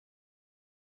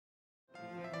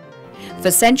For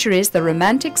centuries, the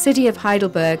romantic city of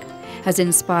Heidelberg has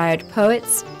inspired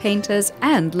poets, painters,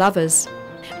 and lovers.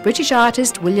 British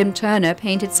artist William Turner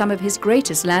painted some of his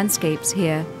greatest landscapes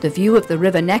here. The view of the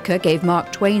River Neckar gave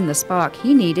Mark Twain the spark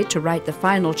he needed to write the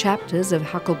final chapters of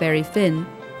Huckleberry Finn.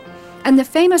 And the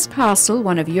famous castle,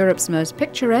 one of Europe's most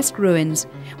picturesque ruins,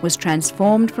 was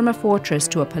transformed from a fortress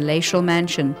to a palatial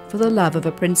mansion for the love of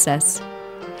a princess.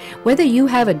 Whether you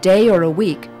have a day or a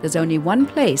week, there's only one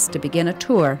place to begin a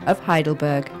tour of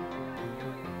Heidelberg.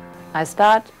 I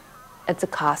start at the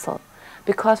castle,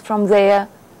 because from there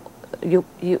you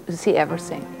see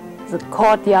everything. The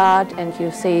courtyard, and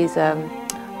you see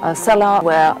the cellar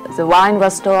where the wine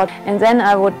was stored. And then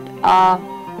I would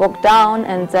walk down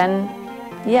and then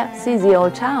see the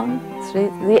old town, see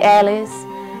the alleys,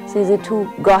 see the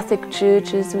two Gothic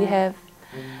churches we have,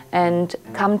 and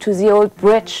come to the old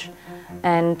bridge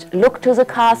and look to the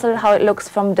castle, how it looks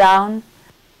from down.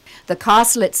 The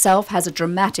castle itself has a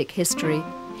dramatic history.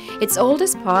 Its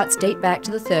oldest parts date back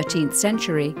to the 13th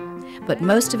century, but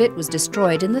most of it was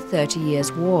destroyed in the 30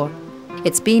 Years' War.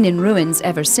 It's been in ruins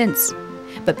ever since,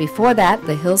 but before that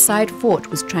the hillside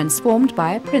fort was transformed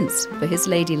by a prince for his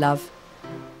ladylove.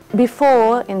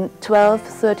 Before, in 12,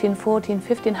 13, 14,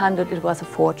 1500, it was a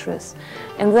fortress.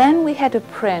 And then we had a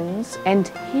prince, and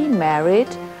he married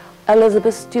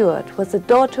Elizabeth Stuart, was the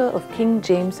daughter of King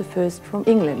James I from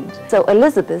England. So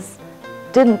Elizabeth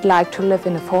didn't like to live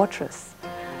in a fortress,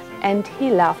 and he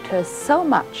loved her so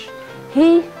much,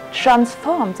 he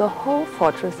transformed the whole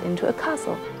fortress into a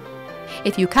castle.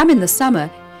 If you come in the summer,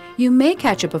 you may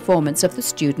catch a performance of The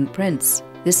Student Prince.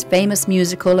 This famous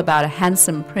musical about a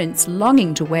handsome prince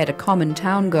longing to wed a common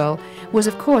town girl was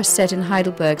of course set in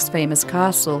Heidelberg's famous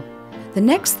castle. The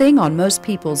next thing on most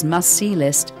people's must-see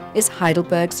list is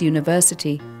Heidelberg's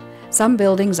University. Some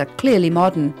buildings are clearly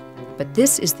modern, but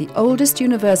this is the oldest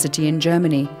university in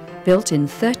Germany, built in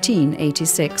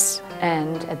 1386.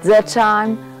 And at that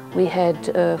time we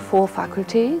had 4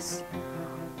 faculties.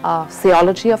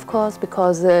 Theology, of course,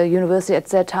 because the university at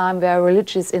that time were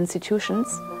religious institutions,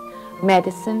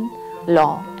 medicine,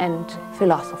 law and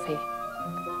philosophy.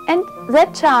 And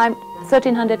that time,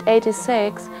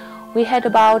 1386, we had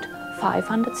about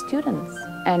 500 students.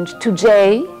 And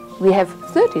today we have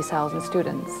 30,000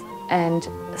 students. And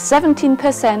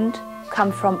 17%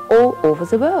 come from all over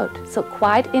the world, so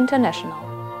quite international.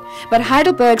 But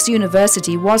Heidelberg's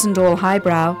university wasn't all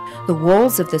highbrow. The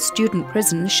walls of the student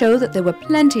prison show that there were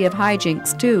plenty of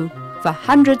hijinks too. For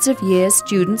hundreds of years,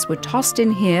 students were tossed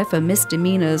in here for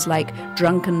misdemeanors like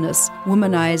drunkenness,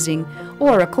 womanizing,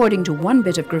 or, according to one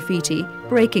bit of graffiti,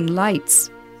 breaking lights.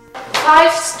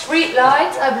 5 street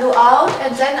lights I blew out,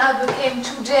 and then I became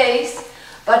 2 days,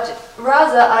 but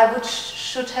rather I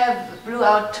should have blew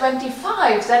out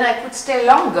 25, then I could stay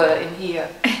longer in here.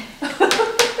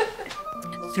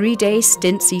 3-day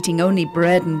stints eating only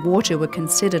bread and water were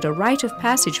considered a rite of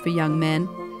passage for young men.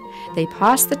 They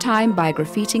passed the time by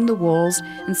graffitiing the walls,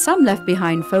 and some left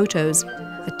behind photos,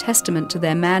 a testament to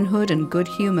their manhood and good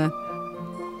humor.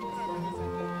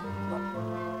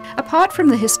 Apart from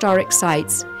the historic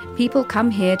sites, people come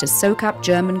here to soak up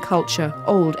German culture,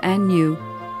 old and new.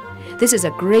 This is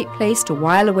a great place to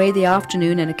while away the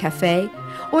afternoon in a cafe,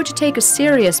 or to take a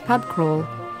serious pub crawl.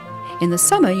 In the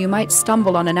summer, you might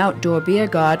stumble on an outdoor beer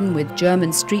garden with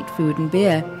German street food and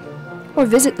beer, or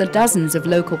visit the dozens of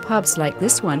local pubs like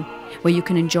this one, where you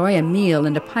can enjoy a meal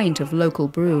and a pint of local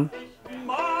brew.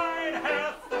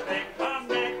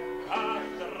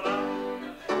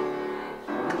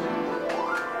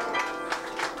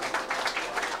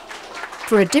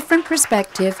 For a different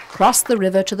perspective, cross the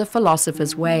river to the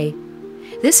Philosopher's Way.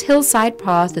 This hillside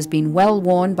path has been well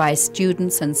worn by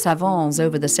students and savants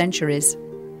over the centuries.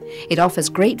 It offers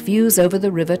great views over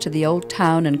the river to the old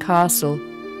town and castle.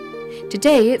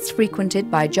 Today it's frequented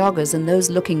by joggers and those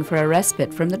looking for a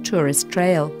respite from the tourist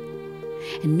trail.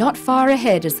 And not far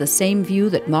ahead is the same view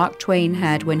that Mark Twain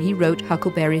had when he wrote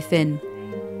Huckleberry Finn.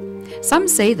 Some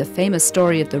say the famous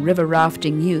story of the river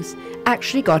rafting youth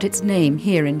actually got its name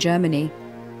here in Germany.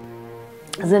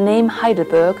 The name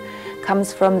Heidelberg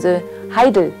comes from the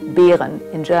Heidelbeeren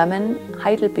in German.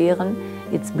 Heidelbeeren,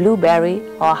 it's blueberry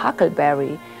or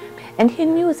huckleberry. And he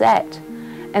knew that.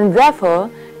 And therefore,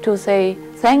 to say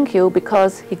thank you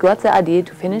because he got the idea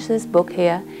to finish this book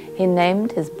here, he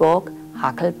named his book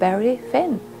Huckleberry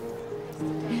Finn.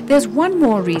 There's one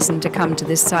more reason to come to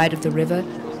this side of the river.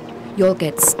 You'll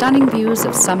get stunning views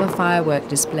of summer firework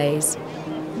displays.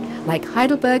 Like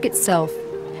Heidelberg itself,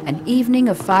 an evening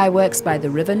of fireworks by the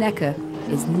River Neckar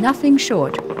is nothing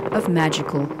short of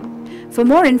magical. For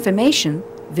more information,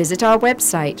 visit our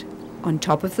website on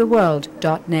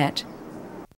topoftheworld.net.